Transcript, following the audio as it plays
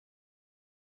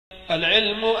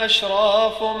العلم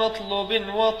أشراف مطلوب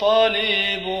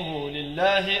وطالبه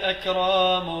لله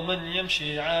أكرام من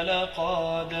يمشي على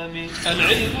قدمه.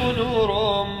 العلم نور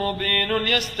مبين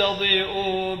يستضيء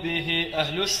به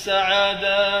أهل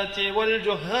السعادات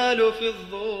والجهال في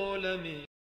الظلم.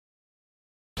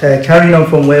 Carrying on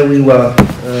from where we were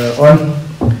on,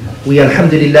 we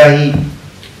alhamdulillah,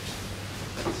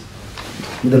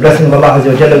 with the blessing of Allah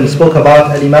Azza wa Jalla, we spoke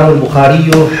about Al-Imam al-Bukhari,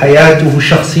 Hayatuhu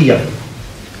Shakhsiyah.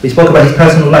 We spoke about his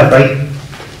personal life, right?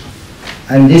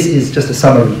 And this is just a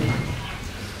summary.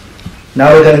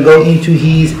 Now we're going to go into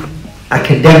his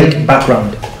academic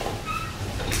background,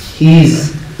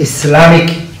 his Islamic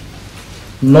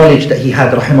knowledge that he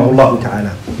had, rahimahullah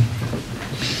ta'ala.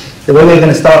 The way we're going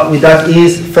to start with that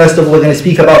is, first of all, we're going to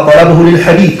speak about طلبه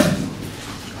للحديث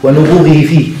ونبوغه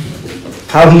فيه,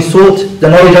 how he sought the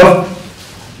knowledge of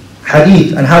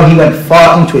hadith and how he went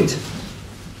far into it.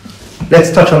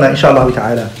 Let's touch on that inshallah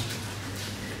ta'ala.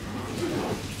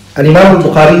 Al-Imam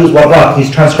al-Bukhari was warraq, his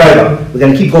transcriber. We're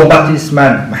going to keep going back to this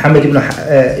man, Muhammad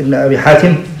ibn Abi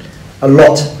Hatim, a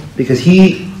lot, because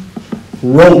he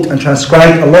wrote and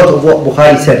transcribed a lot of what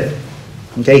Bukhari said.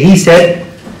 Okay, he said,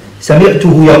 سمعته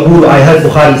يقول, I heard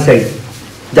Bukhari say,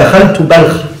 دخلت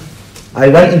بلخ, I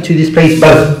went into this place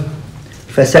Balkh,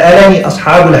 فسألني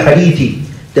أصحاب الحديث,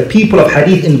 the people of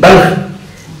hadith in Balkh,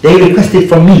 they requested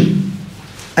from me,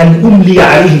 أن أملي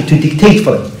عليهم, to dictate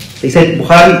for them. They said,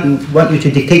 Bukhari, we want you to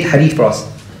dictate hadith for us.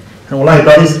 And wallahi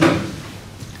brothers,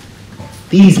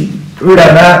 these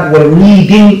ulama were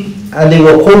reading and they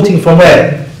were quoting from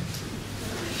where?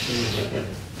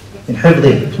 In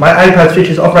hifdhi. My iPad switch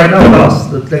is off right now, class.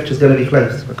 The lecture's going to be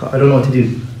closed. I don't know what to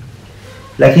do.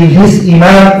 Like in this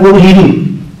imam, what would he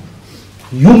do?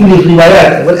 Yumli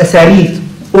riwayat wal asanid,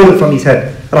 all from his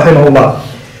head, rahimahullah.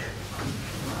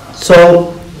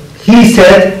 So he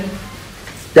said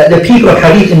that the people of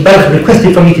hadith in Balkh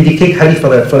requested for me to dictate hadith for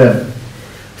them.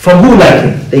 From who like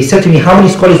him? They said to me, how many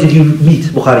scholars did you meet,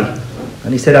 Bukhari?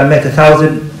 And he said, I met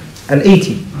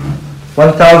 1,080.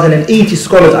 1,080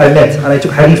 scholars I met, and I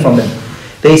took hadith from them.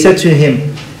 They said to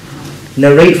him,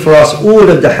 narrate for us all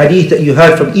of the hadith that you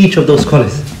heard from each of those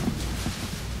scholars.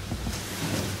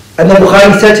 And then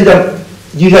Bukhari said to them,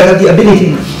 do you guys have the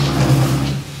ability?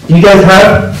 Do you guys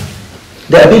have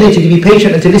the ability to be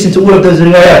patient and to listen to all of those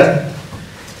riwayat?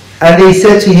 And they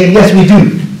said to him, yes, we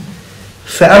do.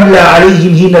 فَأَمْلَى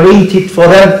عَلَيْهِمْ, he narrated for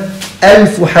them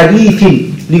 1,000 hadith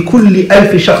لِكُلِّ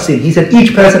 1,000 شخص. He said,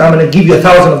 each person, I'm going to give you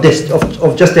 1,000 of this,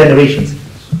 of just their narrations.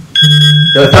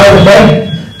 There are 1,000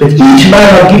 men, but each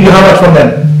man I'll give you how much from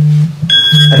them?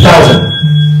 1,000.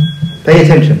 Pay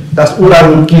attention. That's all I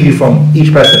will give you from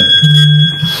each person.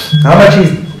 How much is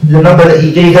the number that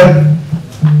he gave them?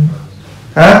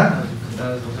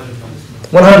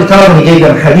 100,000 he gave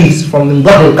them hadiths from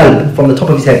ظهر القلب, from the top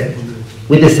of his head,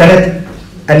 with the sanad,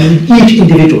 and with each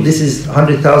individual. This is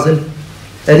 100,000,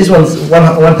 this one's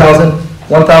 1,000,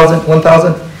 1,000,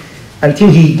 1,000, until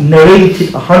he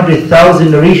narrated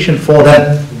 100,000 narration for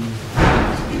them.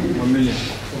 1 million.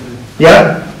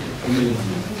 Yeah?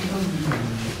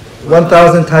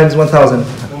 1,000 times 1,000.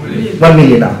 1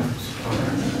 million now.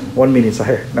 1 million,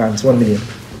 sahih. Nah, it's 1 million.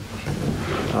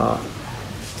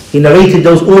 He narrated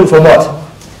those all from what?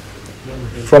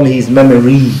 From his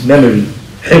memory,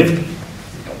 hifd.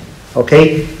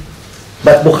 Okay?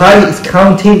 But Bukhari is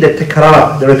counting the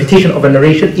takrar, the repetition of a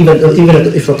narration, even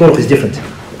if the turuq is different.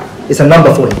 It's a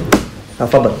number for him.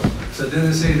 Fadal. So didn't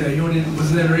they say that he only,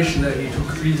 was the narration that he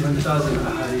took 300,000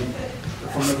 hadith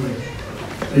from memory?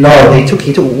 No, he took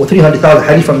 300,000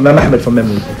 hadith from Imam Ahmad from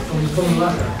memory.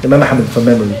 Imam Ahmad from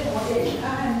memory.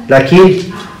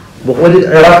 Lakin, what did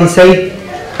Iraqi say?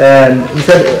 He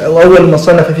said, أول من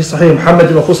صنف في الصحيح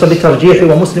محمد وخص بالترجيح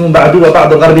ومسلم بعد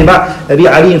وبعض الغرب مع أبي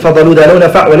علي فضلوا ذا لو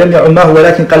نفع ولم يعماه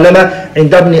ولكن قلما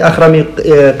عند ابن أخرم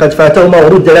قد فاتهما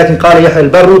ورد لكن قال يحيى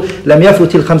البر لم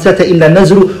يفت الخمسة إلا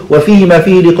النزر وفيه ما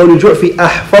فيه لقول الجعفي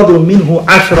أحفظ منه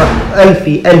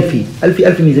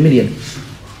 10,000 means a million.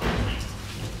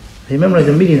 He memorized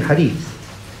a million hadith,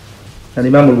 and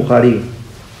Imam al-Bukhari.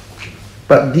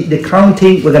 But the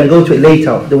counting, we're going to go to it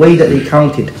later, the way that they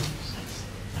counted.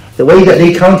 The way that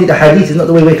they counted the hadith is not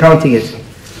the way we're counting it.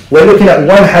 We're looking at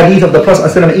one hadith of the Prophet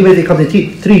ﷺ, even if it comes in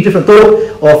 3 different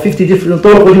turuq or 50 different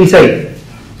turuq, what do we say?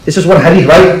 It's just one hadith,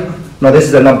 right? No, this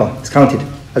is a number. It's counted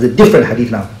as a different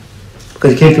hadith now,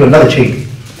 because it came through another chain.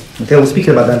 Okay, we'll speak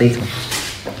about that later.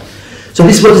 So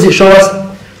this, what does it show us?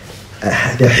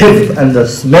 The hifd and the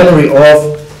memory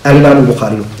of Al-Imam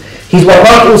al-Bukhari. His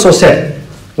warraq also said,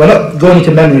 we're not going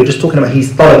into memory, we're just talking about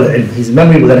his talab al-ilm. His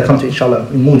memory, we're going to come to inshallah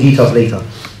in more details later.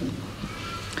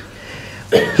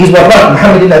 His warraq,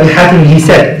 Muhammad ibn Abi Hatim, he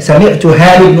said, سمعت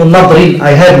هاني بن النضر,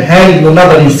 I heard هاني بن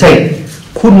النضر say,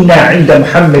 كنا عند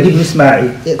محمد بن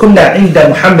إسماعيل, كنا عند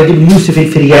محمد بن يوسف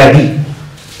الفريابي.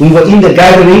 We were in the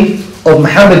gathering of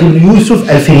Muhammad ibn Yusuf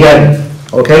al-Firyabi.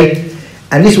 Okay?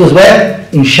 And this was where?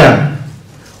 In Sham.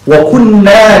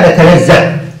 وَكُنَّا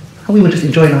نَتَنَزَّهْ. And we were just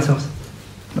enjoying ourselves.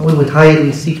 No, we were tired,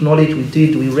 we seek knowledge,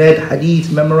 we read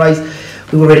hadith, memorized,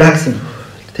 we were relaxing,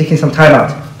 taking some time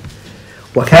out.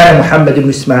 وكان محمد بن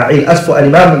إسماعيل, as for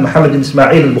Imam Muhammad ibn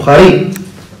Ismail al-Bukhari,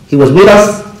 he was with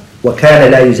us.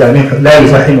 وكان لا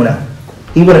يزاحمنا.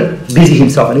 He wouldn't busy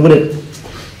himself and he wouldn't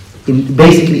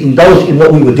basically indulge in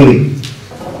what we were doing.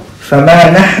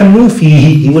 فما نحن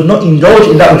فيه. He would not indulge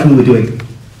in that which we were doing.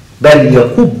 بل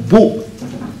يكب,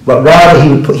 but rather he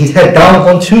would put his head down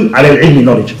onto على العلم,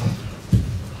 knowledge.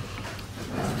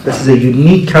 This is a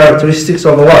unique characteristics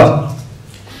of a what?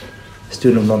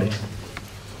 Student of knowledge.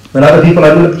 When other people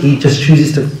are doing, he just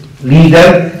chooses to leave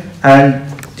them and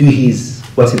do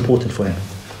what's important for him.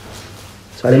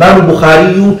 So Imam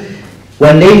al-Bukhari,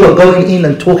 when they were going in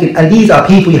and talking, and these are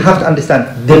people you have to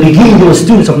understand, the beginning they were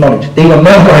students of knowledge. They were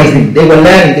memorizing, they were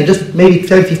learning, they just maybe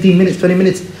 10, 15 minutes, 20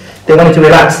 minutes, they wanted to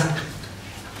relax.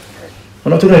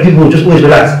 We're not talking about people who just always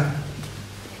relax.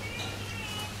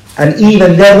 And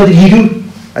even then, what did he do?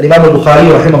 And Imam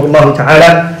al-Bukhari, rahimahullah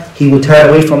ta'ala, he would turn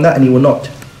away from that and he will not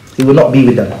be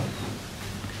with them.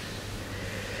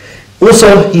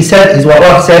 Also, he said, his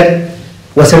warraq said,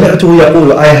 وَسَمِعْتُهُ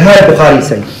يَقُولُ, I heard Bukhari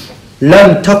say,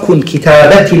 لَمْ تَكُنْ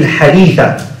كِتَابَتِ الْحَدِيثَ,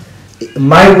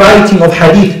 my writing of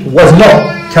hadith was not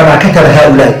كَمَا كَتَبَ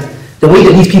هَؤُلَاءِ, the way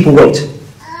that these people wrote.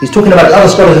 He's talking about the other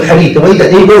scholars of hadith. The way that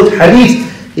they wrote hadith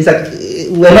is like,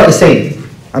 we're not the same.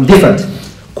 I'm different.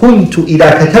 كُنْتُ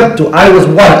إِذَا كَتَبْتُ, I was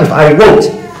one, if I wrote,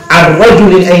 عَنْ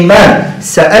رَجُلٍ أَيْمَانٍ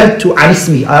سَأَلْتُ عَنْ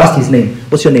اسْمِهِ, I asked his name.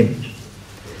 What's your name?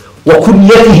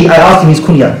 وَكُنْيَتِهِ, I asked him his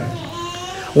kunya.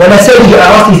 وَنَسَبِهِ, I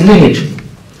asked his lineage.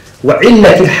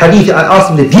 وَعِلَّةِ الْحَدِيثِ, I asked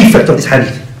him the defect of this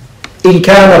hadith. إِنْ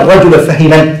كَانَ الرَّجُلَ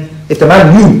فَهِمًا, if the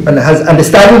man knew and has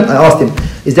understanding, I asked him,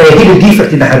 is there a hidden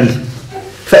defect in the hadith?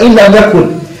 فَإِنْ لَمْ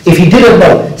يَكُنْ, if he didn't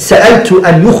know, سَأَلْتُ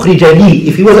أَنْ يُخْرِجَ لِي,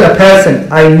 if he wasn't a person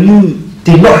I knew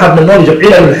did not have the knowledge of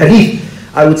ilm al-hadith,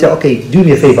 I would say, okay, do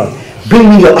me a favor, bring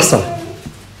me your asl,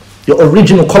 your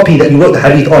original copy that you wrote the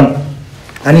hadith on.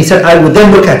 And he said, I would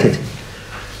then look at it.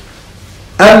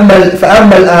 فَأَمَّا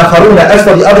الْآخَرُونَ, as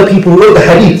for the other people who wrote the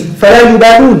hadith, فَلَا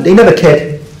يُبَالُونَ, they never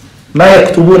cared. مَا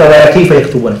يَكْتُبُونَ وَلَا كَيْفَ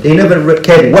يَكْتُبُونَ, they never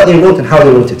cared what they wrote and how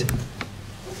they wrote it.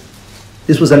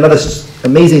 This was another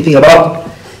amazing thing about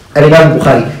Imam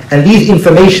Bukhari. And these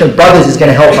information, brothers, is going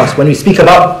to help us when we speak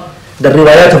about the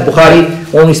riwayat of Bukhari,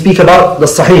 when we speak about the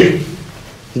Sahih.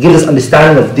 He gives us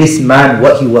understanding of this man,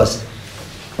 what he was.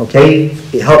 Okay?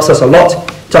 It helps us a lot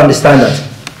to understand that.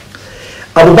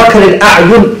 Abu Bakr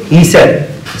al-A'yun, he said,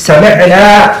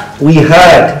 سَمِعْنَا, we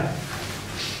heard.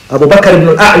 Abu Bakr ibn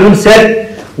al-A'yun said,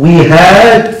 we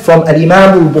heard from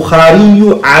Imam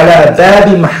al-Bukhari ala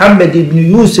bab Muhammad ibn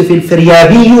Yusuf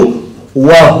al-Firyabi,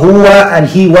 wa huwa, and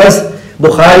he was,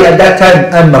 Bukhari at that time,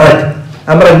 amrad.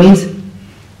 Amrad means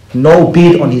no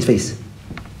beard on his face.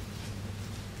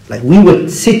 Like we were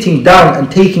sitting down and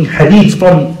taking hadiths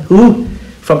from who?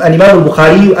 From Imam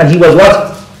al-Bukhari, and he was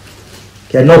what?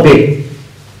 He had no beard.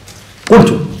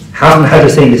 قلت, Hafiz Hajar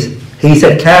saying this. He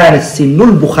said, كان السن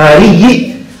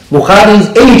البخاري, Bukhari's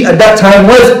age at that time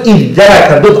was إذ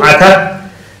ذاك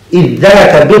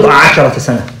بضع عشرة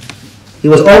سنة. He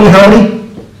was only how many?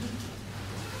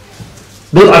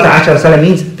 بضعة عشرة سنة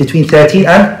means between 13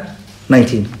 and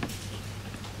 19.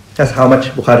 That's how much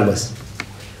Bukhari was.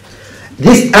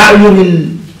 This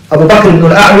أعين Abu Bakr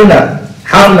ibn al-A'yun,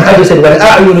 Hafiz Hajar said,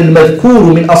 والأعين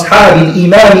المذكور من أصحاب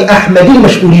الإمام أحمد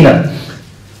المشهورين.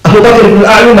 Abu Bakr ibn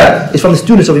al-A'yun is from the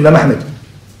students of Imam Ahmad,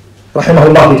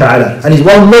 rahimahullah ta'ala, and he's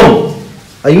well known.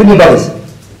 Ayuni brothers.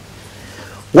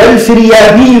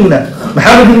 وَالْفِرْيَابِيُّنَ,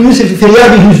 Muhammad ibn Yusuf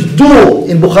al-Firyabi, whose dual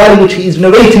in Bukhari, which he is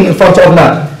narrating in front of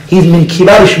now, he's min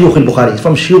kibar shuyukh al-Bukhari, he's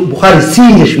from Bukhari's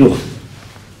senior shuyukh.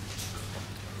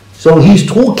 So he's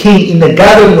talking in the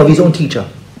gathering of his own teacher,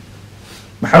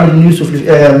 Muhammad ibn Yusuf,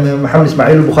 Muhammad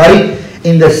Ismail al-Bukhari,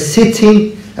 in the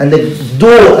sitting and the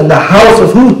door and the house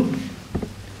of who?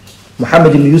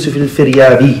 Muhammad ibn Yusuf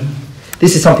al-Firyabi.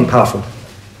 This is something powerful.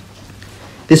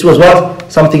 This was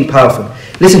what? Something powerful.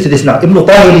 Listen to this now. Ibn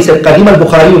Tahiri said, قدم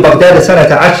البخاري بغداد سنة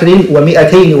 10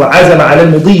 و200 وعزم على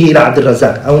المضي إلى عبد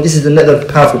الرزاق. And this is another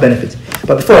powerful benefit.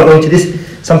 But before I go into this,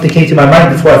 something came to my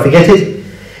mind before I forget it.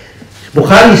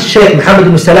 Bukhari's Shaykh Muhammad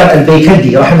ibn Salam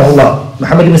al-Baykandi, rahimahullah.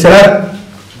 Muhammad ibn Salam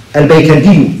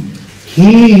al-Baykandi,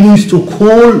 he used to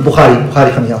call Bukhari,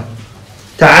 come here.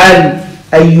 تعال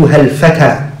أيها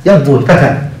الفتى, ينظر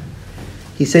الفتى.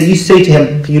 he said, you say to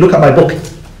him, can you look at my book?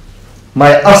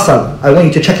 My asal, I want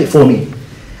you to check it for me.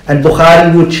 And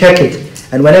Bukhari would check it.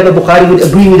 And whenever Bukhari would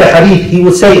agree with the hadith, he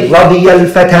would say, Radi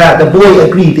al-Fata, the boy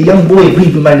agreed, the young boy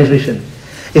agreed with my narration.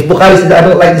 If Bukhari says, I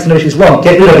don't like this narration, it's wrong,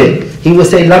 get rid of it. He would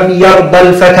say, Lam yarda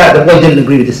al-Fata, the boy didn't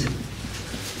agree with this.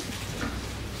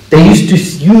 They used to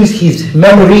use his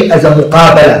memory as a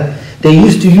muqabala. They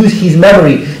used to use his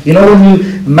memory. You know,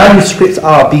 when manuscripts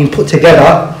are being put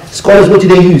together, scholars, what do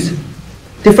they use?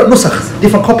 Different nusakhs,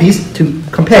 different copies to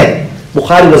compare.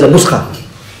 Bukhari was a nuskha.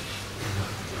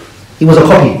 He was a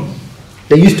copy.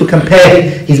 They used to compare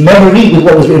his memory with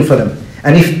what was written for them.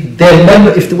 And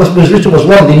if what was written was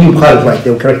wrong, they knew Bukhari was right, they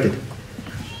were corrected.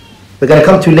 We're going to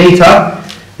come to later,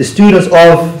 the students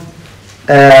of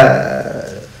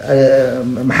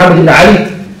Muhammad ibn Ali,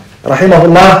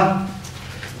 rahimahullah,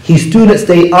 his students,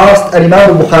 they asked Imam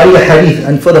al-Bukhari a hadith,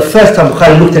 and for the first time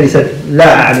Bukhari looked and he said, La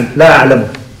a'lamu,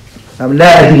 la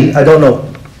adri, I don't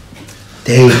know.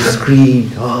 They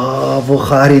screamed, oh,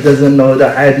 Bukhari doesn't know the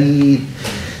hadith.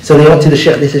 So they went to the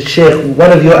Shaykh, they said, Shaykh,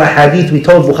 one of your ahadith, we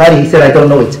told Bukhari, he said, I don't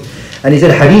know it. And he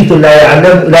said, hadithun la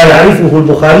ya'rifuhu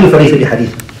al-Bukhari falaysa bi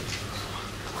hadith.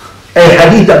 A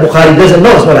hadith that Bukhari doesn't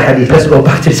know is not a hadith. Let's go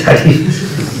back to this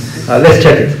hadith. Let's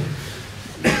check it.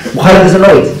 Bukhari doesn't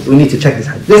know it. We need to check this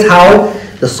hadith. This is how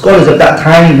the scholars of that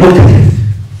time looked at him.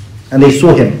 And they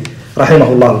saw him.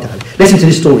 Rahimahullah ta'ala. Listen to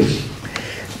this story.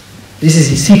 This is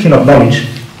his seeking of knowledge.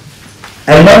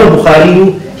 Imam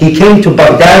al-Bukhari, he came to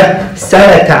Baghdad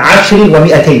sanata 10 wa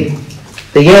 200.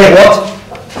 The year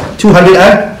what? 200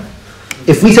 and?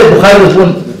 If we said Bukhari was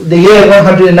born the year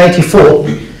 194,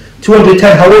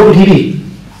 210, how old would he be?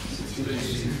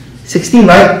 16,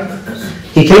 right?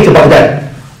 He came to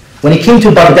Baghdad. When he came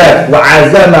to Baghdad,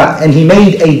 وَعَزَمَ, and he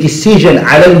made a decision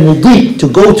على المضي, to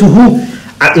go to who?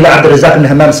 إلى عبد الرزاق بن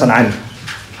همام الصنعاني.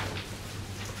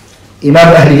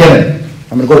 Imam Ahl Yemen.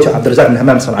 I'm going to go to Abd al-Razak ibn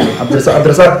Hammam al-San'ani. Abd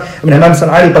al-Razak ibn Hammam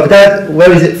al-San'ani, Baghdad,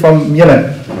 where is it from? Yemen.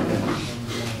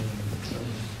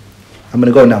 I'm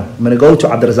going to go now. I'm going to go to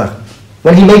Abd al-Razak.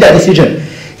 When he made that decision,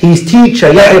 his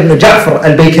teacher, Yahya ibn Ja'far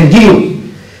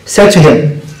al-Baykandiyu, said to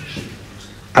him,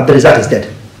 Abd al-Razak is dead.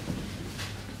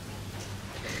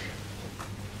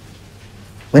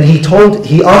 When he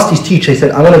asked his teacher, he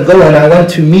said, I want to go and I want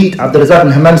to meet Abd al-Razak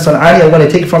ibn Hammam al-San'ani, I want to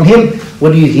take from him.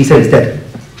 He said, he's dead.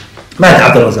 Mat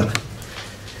Abd al-Razak.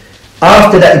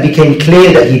 After that, it became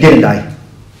clear that he didn't die.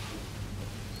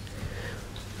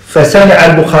 فَسَمِعَ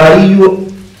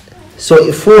الْبُخَارِيُّ, so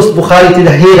it forced Bukhari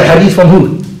to hear the hadith from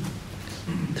who?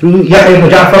 Through Yahya ibn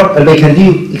Ja'far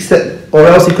al-Baykandiyu, or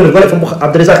else he could have got it from Abd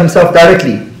al-Razak himself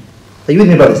directly. Are you with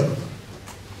me, brothers?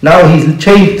 Now his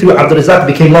chain through Abd al-Razak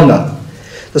became longer.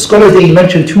 The scholars, they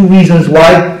mentioned two reasons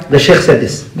why the Shaykh said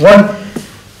this. One,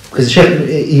 because the Shaykh,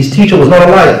 his teacher was not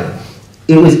a liar.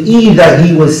 It was either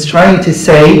he was trying to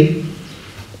say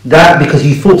that because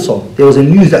he thought so. There was a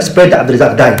news that spread that Abd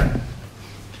al-Razak died.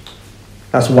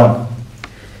 That's one.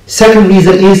 Second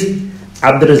reason is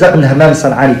Abd al-Razak ibn Hammam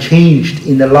al-San'ani changed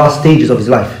in the last stages of his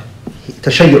life.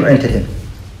 Tashayyu' entered him.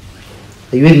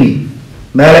 Are you with me?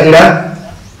 Mala ila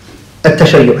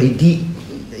at-tashayyu'.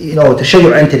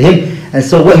 Tashayyu' entered him. And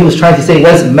so what he was trying to say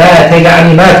was mata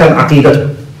ya'ni mata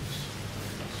aqidatu.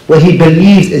 What he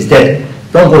believes is dead.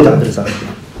 Don't go to Abd al-Razak.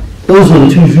 Those were the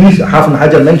two views Hafiz ibn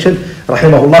Hajar mentioned,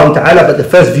 rahimahullah ta'ala, but the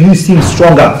first view seems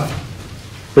stronger,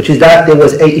 which is that there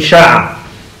was a isha'a,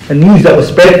 a news that was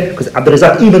spread, because Abd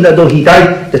al-Razak, even though he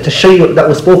died, the tashayyu' that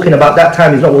was spoken about that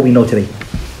time is not what we know today.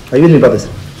 Are you with me, brothers?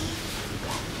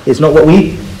 It's not what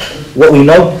we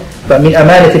know, but min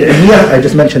amanat al-ilmiyah, I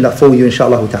just mentioned that for you,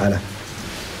 inshallah ta'ala.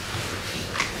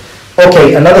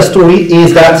 Okay, another story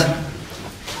is that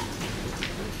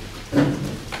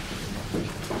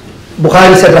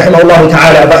Bukhari said, rahimahullah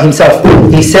ta'ala, about himself.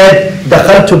 He said,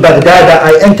 دخلت بغداد,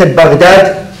 I entered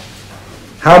Baghdad.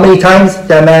 How many times? 8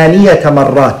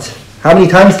 مرات. How many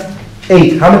times?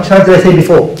 8. How many times did I say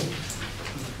before?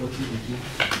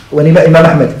 When he met Imam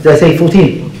Ahmed, did I say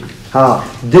 14?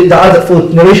 The other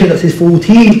narration that says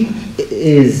 14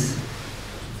 is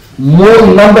more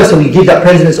in number, so we give that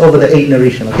precedence over the 8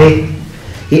 narration, okay?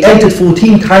 He entered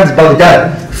 14 times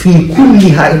Baghdad. في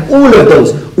كلها, in all of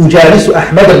those, أجالس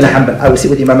أحمد بن حنبل, I will sit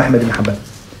with Imam Ahmed ibn Hanbal.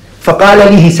 فقال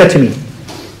لي, he said to me,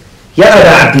 يا أبا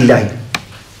عبد الله.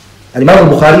 And Imam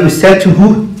al-Bukhari said to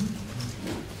who?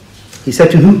 He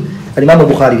said to who? Imam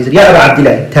al-Bukhari. He said, يا أبا عبد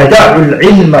الله تدع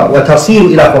العلم وتصير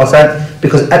إلى خراسان.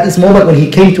 Because at this moment when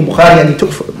he came to Bukhari and he took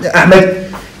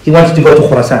Ahmed, he wanted to go to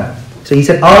Khurasan. So he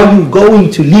said, are you going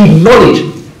to leave knowledge?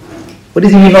 What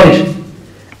does he mean knowledge?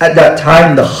 At that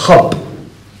time, the hub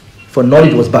for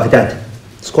knowledge was Baghdad.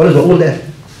 Scholars were all there.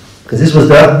 Because this was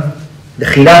the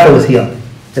Khilafah was here.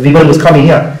 Everybody was coming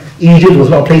here. Egypt was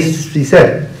not a place, he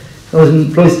said. It was a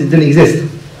place that didn't exist.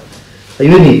 Are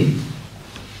you with me?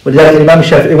 ولذلك الإمام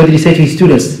الشافعي, what did he say to his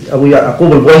students? Abu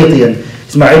Yaqub al-Buwayti and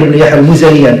Ismail ibn Yahya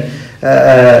al-Muzani and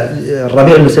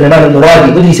Rabi' ibn Sulaiman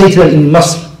al-Muradi. What did he say to them in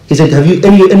Masr? He said, have you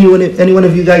any one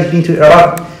of you guys been to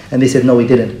Iraq? And they said, no, we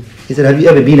didn't. He said, have you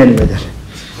ever been anywhere there?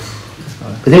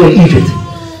 Because they were in Egypt.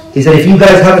 He said, if you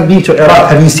guys haven't been to Iraq,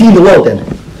 have you seen the world then?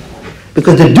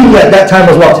 Because the dunya at that time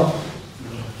was what?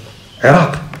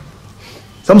 Iraq.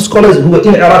 Some scholars who were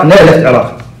in Iraq never left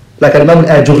Iraq. Like Imam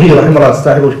al-Ajurri, rahimahullah,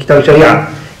 sahib kitab al-Sharia.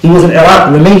 He was in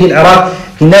Iraq, remained in Iraq,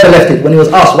 he never left it. When he was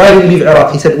asked, why did you leave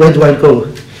Iraq? He said, where do I go?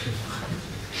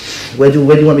 Where do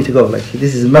you want me to go? Like,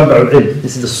 this is Manba' al-Ilm.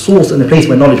 This is the source and the place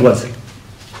where knowledge was.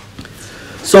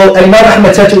 So Imam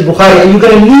Ahmad said to Bukhari, are you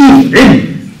going to leave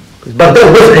ilm? Because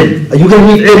Baghdad was ilm. Are you going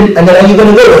to leave ilm? And then are you going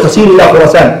to go to Tasirullah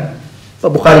Khurasan?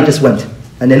 But Bukhari just went.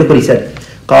 And then look what he said.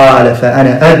 قال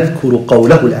فأنا أذكر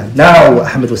قوله الآن. Now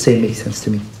Ahmad was saying makes sense to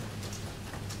me.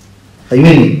 Are you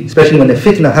with me? Especially when the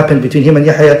fitna happened between him and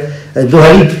Yahya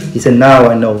al-Dhuhali. He said, now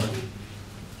I know.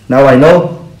 Now I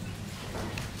know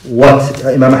what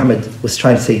Imam Ahmad was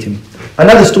trying to say to me.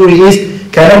 Another story is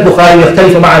كان البخاري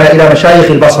يختلف معنا إلى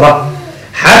مشايخ البصرة.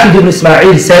 Hafid ibn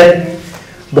Ismail said,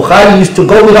 Bukhari used to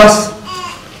go with us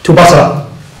to Basra.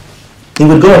 He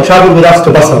would go and travel with us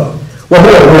to Basra. وهو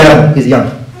غلام, he's young.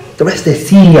 The rest they're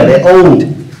senior, they're old,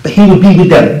 but he would be with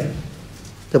them.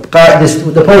 The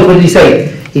poet, what did he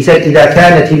say? He said, إذا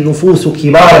كانت النفوس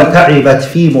كبارا تعبت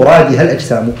في مرادها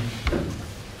الأجسام.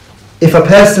 If a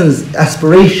person's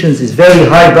aspirations is very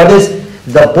high, brothers,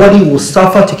 the body will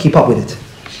suffer to keep up with it.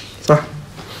 So,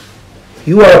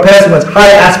 you are a person who has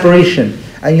high aspiration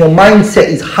and your mindset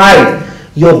is high,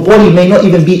 your body may not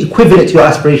even be equivalent to your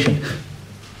aspiration.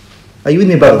 Are you with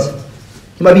me, brothers?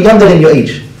 You might be younger than your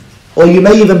age. Or you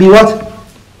may even be what?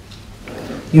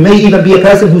 You may even be a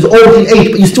person who's old in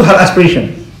age, but you still have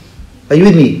aspiration. Are you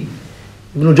with me?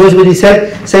 Ibn Jawzi, he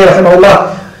said, say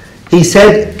rahimahullah, he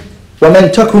said,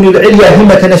 وَمَنْ تَكُنِ الْعِلْيَا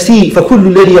هِمَّةَ نَفْسِهِ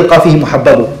فَكُلُّ الَّذِي يَلْقَى فِيهِ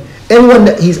مُحَبَّبُ. Anyone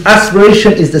that his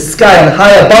aspiration is the sky and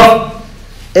high above,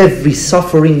 every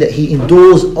suffering that he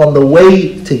endures on the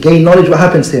way to gain knowledge, what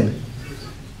happens to him?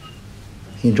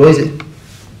 He enjoys it.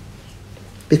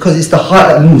 Because it's the heart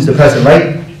that moves the person,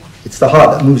 right? It's the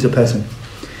heart that moves the person.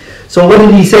 So what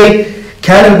did he say?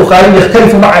 كان البخاري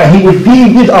يختلف معنا. He would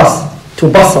be with us to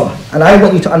Basra. And I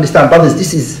want you to understand, brothers,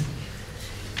 this is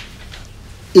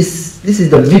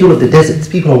the middle of the desert.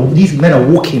 These men are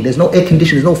walking. There's no air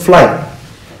conditioning. There's no flight.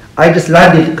 I just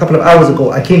landed a couple of hours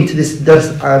ago. I came to this dars.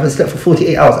 I haven't slept for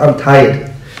 48 hours. I'm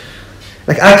tired.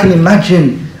 Like, I can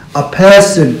imagine a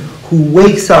person who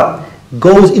wakes up,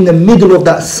 goes in the middle of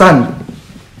that sun,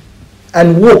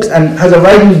 and walks and has a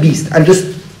riding beast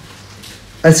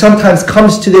and sometimes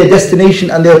comes to their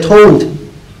destination and they're told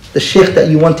the sheikh that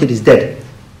you wanted is dead.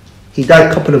 He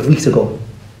died a couple of weeks ago.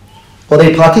 Or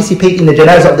they participate in the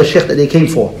janazah of the sheikh that they came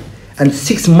for. And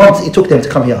 6 months it took them to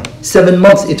come here. 7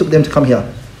 months it took them to come here.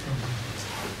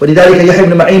 But Yahya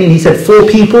ibn Ma'in, he said, 4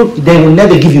 people, they will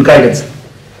never give you guidance.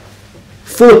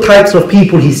 4 types of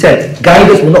people, he said,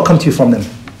 guidance will not come to you from them.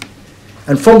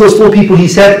 And from those 4 people he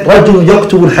said, رَجُلٌ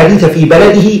يَكْتُبُ الْحَدِيثَ فِي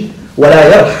بَلَدِهِ وَلَا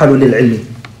يَرْحَلُ لِلْعِلْمِ.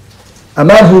 A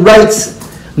man who writes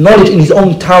knowledge in his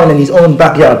own town and his own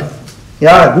backyard.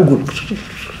 Yeah, Google.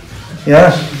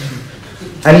 Yeah.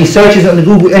 And he searches on the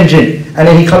Google engine and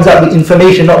then he comes out with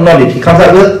information, not knowledge. He comes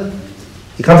out with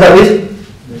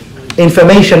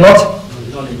information, not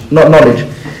knowledge.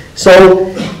 So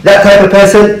that type of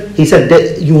person, he said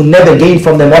that you will never gain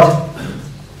from them what?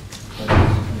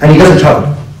 And he doesn't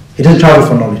travel. He doesn't travel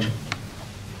for knowledge.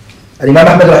 And Imam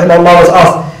Ahmad rahimahullah was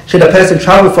asked, should a person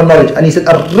travel for knowledge? And he said,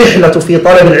 الرحلة في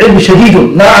طلب العلم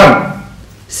شديد. نعم.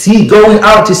 See, going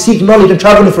out to seek knowledge and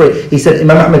traveling for it. He said,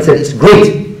 Imam Ahmad said, it's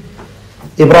great.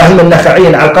 Ibrahim al-Nakha'i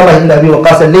and Alqamah ibn Abi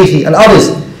Waqqas al-Laythi and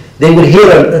others, they would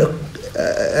hear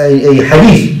a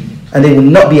hadith and they would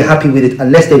not be happy with it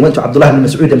unless they went to Abdullah ibn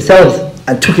Mas'ud themselves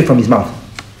and took it from his mouth.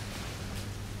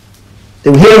 They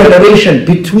will hear a narration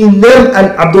between them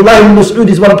and Abdullah ibn Mas'ud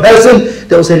is one person.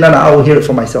 They will say, no, I will hear it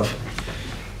for myself.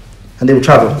 And they will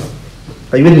travel.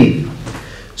 Are you with me?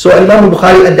 So Imam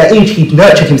al-Bukhari at that age, he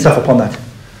nurtured himself upon that.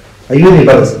 Are you with me,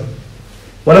 brothers?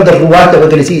 One of the ruwat that we're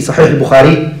going to see in Sahih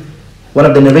al-Bukhari, one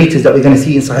of the narrators that we're going to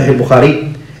see in Sahih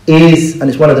al-Bukhari is, and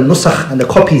it's one of the nusakh and the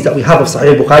copies that we have of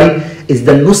Sahih al-Bukhari, is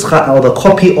the nuskha or the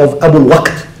copy of Abu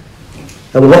al-Waqt.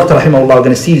 Abu al-Waqt rahimahullah, we're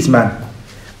going to see this man.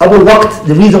 Abu al-Waqt,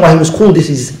 the reason why he was called this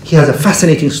is he has a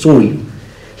fascinating story.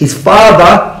 His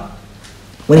father,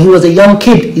 when he was a young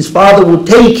kid, his father would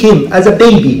take him as a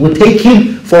baby, would take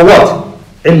him for what?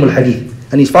 Ilm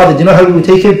al-Hadith. And his father, do you know how he would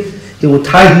take him? he will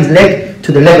tie his leg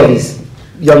to the leg of his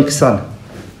young son.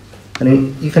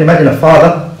 And you can imagine a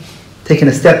father taking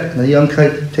a step and a young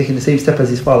kid taking the same step as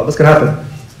his father. What's going to happen?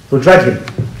 He'll drag him.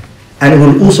 And it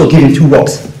will also give him 2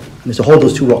 rocks. And he says, hold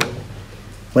those 2 rocks.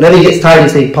 Whenever he gets tired, he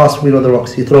say, pass me one of the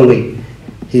rocks. He throw away.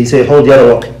 He say, hold the other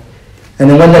rock. And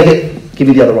then when they get, give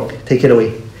me the other rock. Take it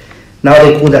away. Now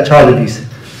they call that child abuse.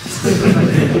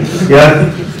 Yeah?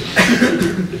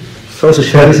 Social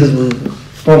services will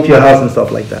swamp your house and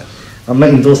stuff like that. I'm not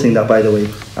endorsing that, by the way.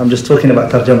 I'm just talking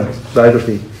about tarjama,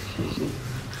 biography.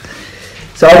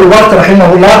 So Abu Bakr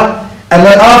rahimahullah, and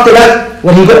then after that,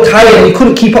 when he got tired and he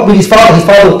couldn't keep up with his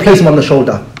father would place him on the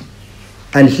shoulder.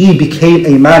 And he became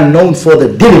a man known for the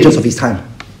diligence of his time.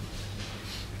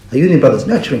 Are you brothers?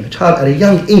 Nurturing a child at a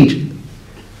young age.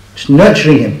 Just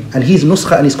nurturing him. And his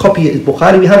nuskha and his copy is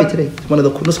Bukhari. We have it today. It's one of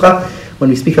the nuskha when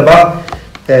we speak about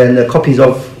the copies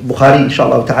of Bukhari,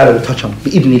 inshallah ta'ala, we'll touch on.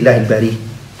 Bi-ibnillah al-bari.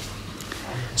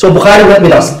 So Bukhari went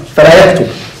with us. فَلَا يَكْتُبْ.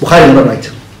 Bukhari would not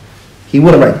write. He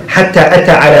wouldn't write. حَتَّى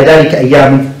أَتَى عَلَى ذَلِكَ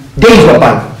أَيَّامٍ. Days went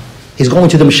by. He's going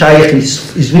to the mashayikh,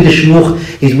 he's with the shuyukh,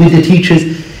 he's with the teachers,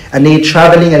 and they're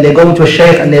traveling and they're going to a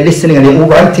shaykh and they're listening and they're all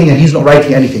writing and he's not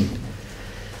writing anything.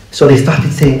 So they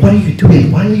started saying, what are you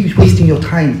doing? Why are you wasting your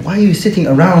time? Why are you sitting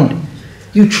around?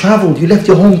 You traveled, you left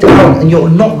your hometown and you're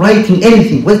not writing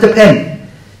anything. Where's the pen?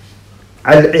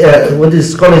 What the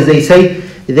scholars they say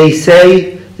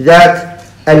that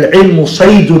العلم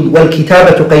صيد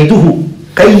والكتابة قيده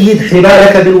قيد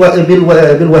حبالك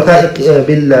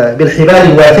بالحبال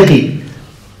الواثق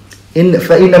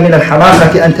فإن من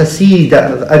الحماقة أن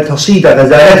تصيد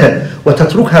غزالة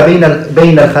وتتركها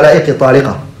بين الخلائق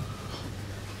طالقة.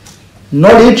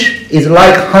 Knowledge is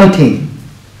like hunting.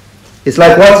 It's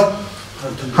like what?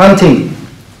 Hunting.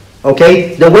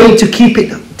 Okay? The way to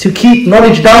keep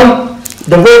knowledge down,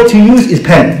 the word to use is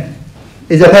pen.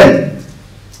 Is a pen.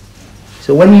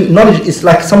 So when knowledge is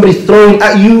like somebody throwing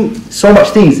at you so much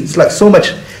things. It's like so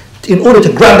much. In order to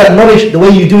grab that knowledge, the way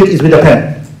you do it is with a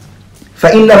pen.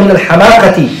 فَإِنَّ مِنَ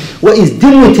الْحَمَاقَةِ What is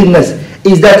dimwittiness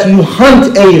is that you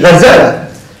hunt a ghazala,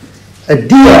 a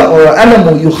deer or an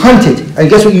animal, you hunt it, and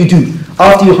guess what you do?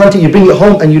 After you hunt it, you bring it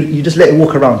home and you just let it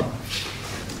walk around.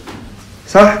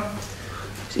 Sah?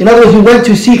 In other words, you went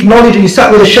to seek knowledge and you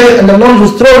sat with a shaykh and the knowledge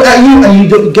was thrown at you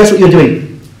and guess what you're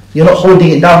doing? You're not holding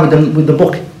it down with the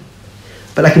book.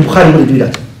 But like in Bukhari, he wouldn't do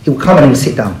that. He would come and he would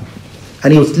sit down.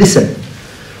 And he would listen.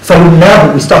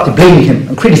 فَلُمْنَاهُ We started blaming him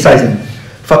and criticizing him.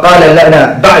 فَقَالَ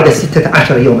لَنَا بَعْدَ 16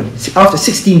 يَوْمًا After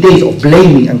 16 days of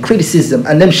blaming and criticism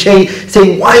and them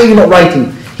saying, why are you not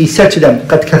writing? He said to them,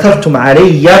 قَدْ كَثَرْتُمْ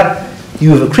عَلَيَّ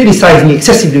You have criticized me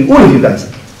excessively, all of you guys.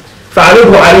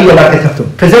 فَعَرِضُوا عَلَيَّ مَا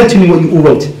كَتَبْتُمْ Present to me what you all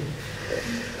wrote.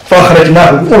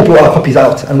 فَأَخْرَجْنَاهُ We all brought our copies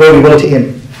out and where we wrote it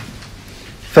in.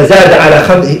 فَزَادَ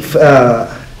عَلَى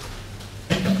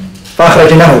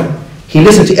فَأَخْرَجْنَاهُ He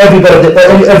listened to every one of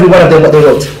them what they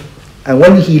wrote. And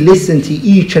when he listened to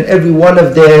each and every one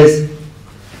of theirs,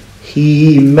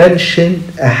 he mentioned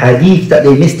a hadith that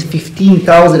they missed,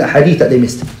 15,000 hadith that they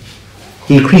missed.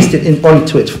 He increased it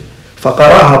onto it.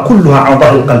 فَقَرَاهَا كُلُّهَا عَنْ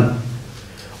ظَهْرِ الْقَلْبِ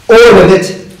All of it,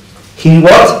 he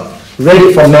read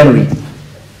it from memory.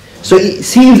 So it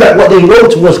seems that what they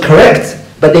wrote was correct,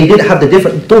 but they did have the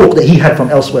different turuq that he had from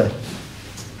elsewhere.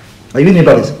 Are you with me,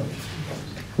 brothers?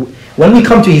 When we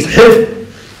come to his hifd,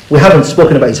 we haven't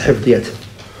spoken about his hifd yet.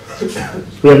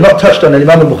 We have not touched on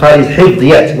Imam al-Bukhari's hifd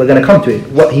yet. We're going to come to it,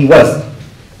 what he was,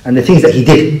 and the things that he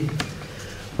did.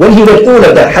 When he read all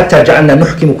of that, حَتَّى جَعَلْنَا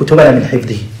نُحْكِمُ كُتُبَنَا مِنْ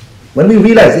حِفْظِهِ When we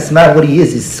realize this man, what he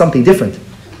is something different.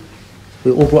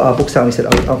 We all brought our books out and we said,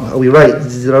 are we right?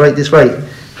 Did I write this right?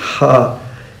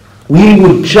 We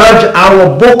would judge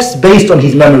our books based on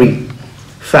his memory.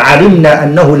 فَعَلِمْنَا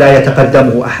أَنَّهُ لَا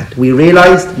يَتَقَدَّمُهُ أَحَدٌ We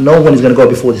realized no one is going to go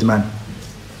before this man.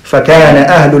 فَكَانَ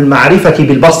أَهْلُ الْمَعْرِفَةِ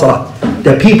بِالْبَصْرَةِ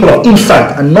The people of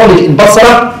insight and knowledge in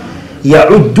Basra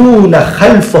يَعُدُّونَ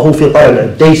خَلْفَهُ فِي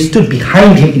طَلَبِ They stood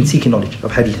behind him in seeking knowledge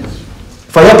of hadith.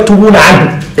 فَيَكْتُبُونَ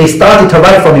عَنْهُ They started to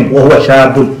write from him وَهُوَ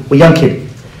شَابٌ A young kid.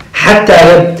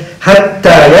 حَتَّى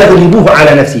يَغْلِبُوهُ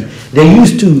عَلَى نَفْسِهِ They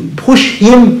used to push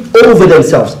him over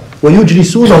themselves.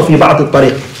 وَيُجْلِسُونَهُ فِي بَعْضِ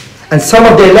الطَّرِيقِ And some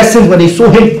of their lessons, when they saw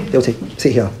him, they would say,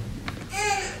 sit here.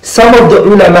 Some of the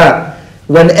ulama,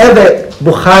 whenever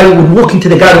Bukhari would walk into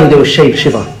the garden, they would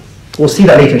shiver. We'll see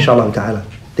that later, inshallah ta'ala.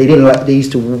 They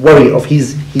used to worry of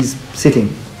his sitting.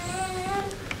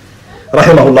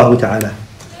 Rahimahullah ta'ala.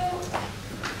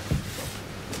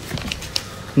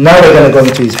 Now we're going to go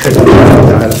into his hifd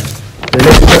ta'ala. The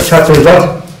next chapter is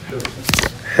what?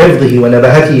 حفظه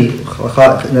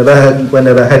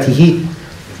ونباهته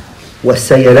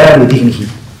وَالسَّيَلَانُ ذِهْنِهِ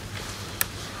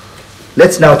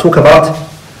Let's now talk about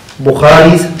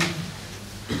Bukhari's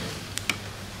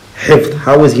hifz.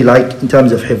 How was he like in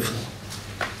terms of hifz?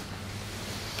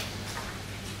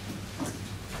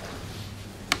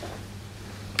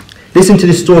 Listen to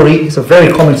this story. It's a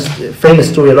very common, famous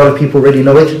story. A lot of people already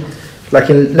know it.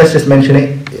 Let's just mention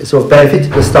it. It's of benefit.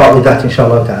 We'll start with that,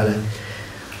 inshallah ta'ala.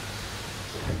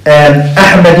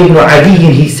 Ahmad ibn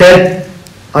Adi, he said,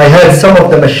 I heard some of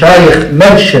the mashayikh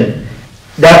mention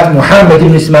that Muhammad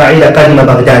ibn Ismail qadima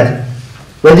Baghdad.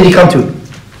 Where did he come to?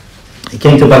 He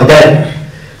came to Baghdad.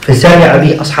 فسمع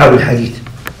به أصحاب الحديث.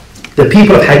 The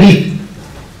people of hadith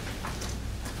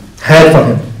heard from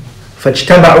him.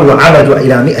 فاجتمعوا وعمدوا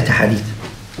إلى 100 حديث.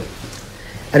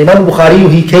 And Imam Bukhari,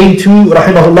 he came to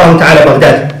rahimahullah ta'ala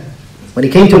Baghdad. When he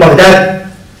came to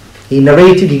Baghdad, he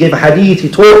narrated, he gave a hadith, he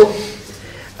taught.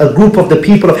 A group of the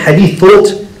people of hadith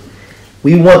thought,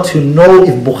 we want to know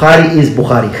if Bukhari is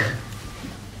Bukhari.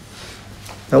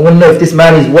 I want to know if this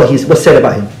man is what's said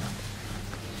about him.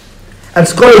 And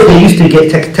scholars, they used to get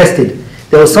tested.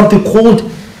 There was something called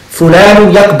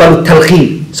فُلَانٌ يَقْبَلُ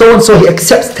التَّلْقِينَ. So and so he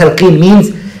accepts talqeen, means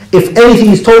if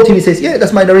anything is told to him, he says, yeah,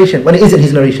 that's my narration, when it isn't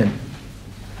his narration.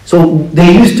 So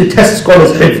they used to test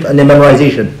scholars' hifz and their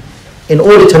memorization in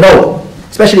order to know,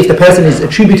 especially if the person is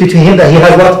attributed to him that he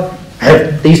has what?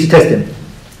 Hifz. They used to test him.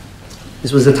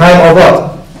 This was the time of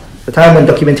what? The time when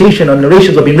documentation and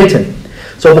narrations were being written.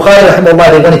 So Bukhari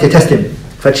rahimahullah, they wanted to test him.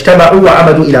 فَاجْتَمَعُوا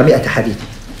وَعَمَدُوا إِلَى 100 حديث.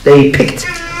 They picked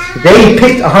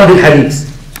 100 hadiths.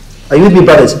 Are you with me,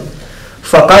 brothers?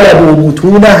 فَقَلَبُوا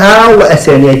مُتُونَهَا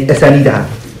وَأَسَانِيدَهَا.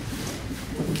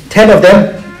 10 of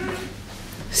them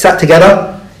sat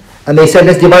together and they said,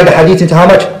 let's divide the hadith into how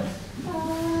much?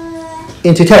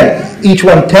 Into 10. Each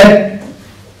one 10.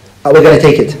 We're going to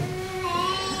take it.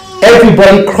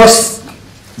 Everybody cross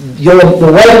the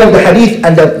wording of the hadith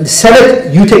and the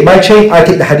sanad. You take my chain, I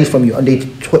take the hadith from you. And they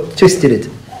twisted it.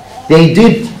 They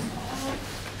did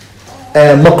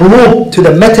maqloob to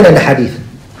the matan and the hadith.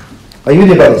 Are you with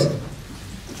me, brothers?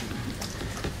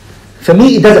 For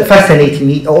me, it doesn't fascinate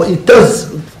me, or it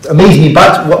does amaze me,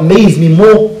 but what amazed me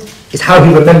more is how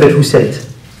he remembered who said it.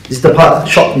 This is the part that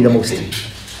shocked me the most.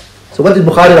 So what did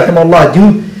Bukhari rahimahullah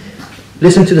do?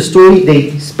 Listen to the story.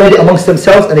 They spread it amongst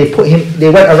themselves and they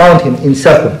went around him in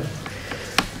circle.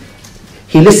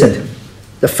 He listened.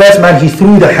 The first man, he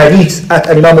threw the hadiths at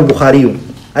Imam al-Bukhari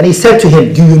and he said to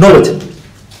him, do you know it?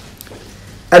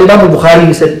 And Imam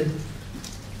al-Bukhari said,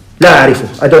 لا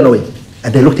أعرفه, I don't know it.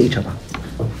 And they looked at each other.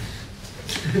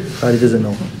 Bukhari doesn't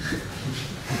know.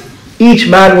 Each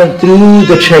man went through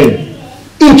the chain.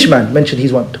 Each man mentioned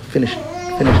his one. Finished.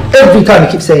 Every time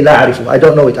he keeps saying, لا أعرفه, I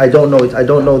don't know it, I don't know it, I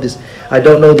don't know this, I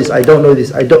don't know this, I don't know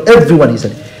this, everyone he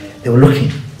said. They were looking.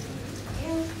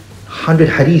 100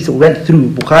 hadiths went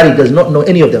through. Bukhari does not know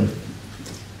any of them.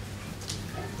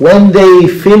 When they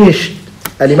finished,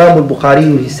 Al-Imam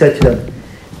al-Bukhari, he said to them,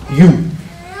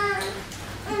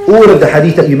 all of the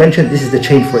hadith that you mentioned, this is the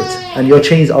chain for it. And your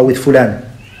chains are with Fulan.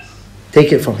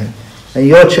 Take it from him. And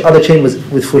your other chain was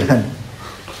with Fulan.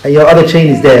 And your other chain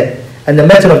is there. And the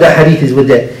matan of that hadith is with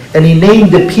there. And he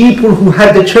named the people who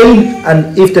had the chain,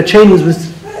 and if the chain was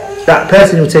with that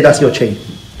person, he would say, that's your chain.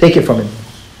 Take it from him.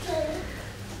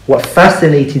 What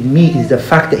fascinated me is the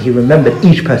fact that he remembered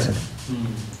each person.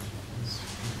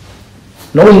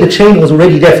 Knowing the chain was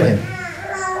already there for him.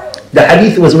 The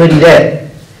hadith was already there.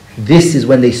 This is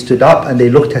when they stood up and they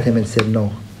looked at him and said,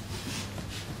 no.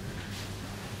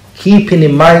 Keeping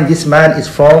in mind this man is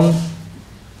from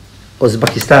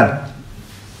Uzbekistan.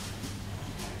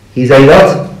 He's a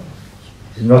what?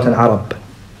 He's not an Arab.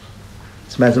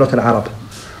 This man's not an Arab.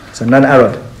 He's a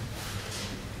non-Arab.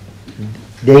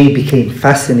 They became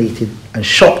fascinated and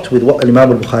shocked with what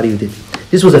Imam al-Bukhari did.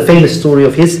 This was a famous story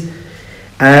of his.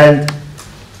 And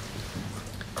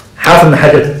Hafiz ibn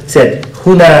Hajar said,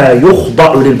 هُنَا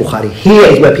يُخْضَعُ لِلْبُخَارِ. Here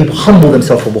is where people humble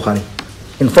themselves for Bukhari.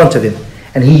 In front of him.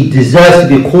 And he deserves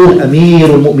to be called Amir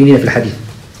al-Mu'mineen fil Hadith.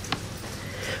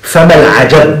 فَمَا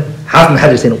الْعَجَبُ. Hafiz ibn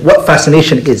Hajar saying, what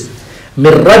fascination is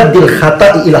من رد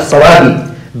الخطأ إلى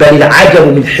الصواب بل العجب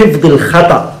من حفظ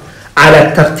الخطأ على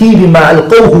الترتيب ما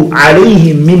ألقوه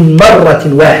عليه من مرة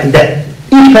واحدة.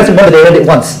 Each person, remember, they read it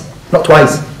once, not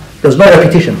twice. There was no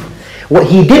repetition. What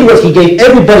he did was he gave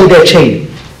everybody their chain.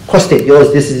 Crossed it,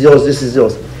 yours, this is yours, this is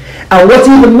yours. And what's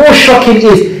even more shocking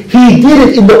is he did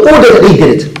it in the order that they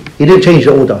did it. He didn't change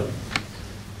the order.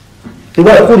 They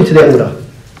went according to their order.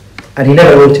 And he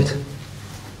never wrote it.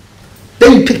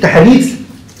 They picked the hadiths,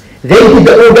 they did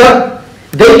the order,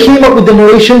 they came up with the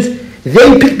narrations,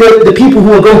 they picked the people who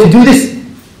were going to do this,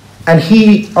 and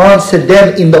he answered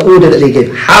them in the order that they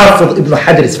gave. Hafiz ibn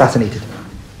Hajar is fascinated.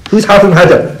 Who's Hafiz ibn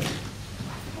Hajar?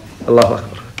 Allahu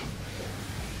Akbar.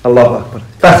 Allahu Akbar.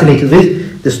 Fascinated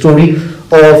with the story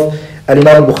of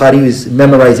Al-Imam al-Bukhari's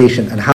memorization and how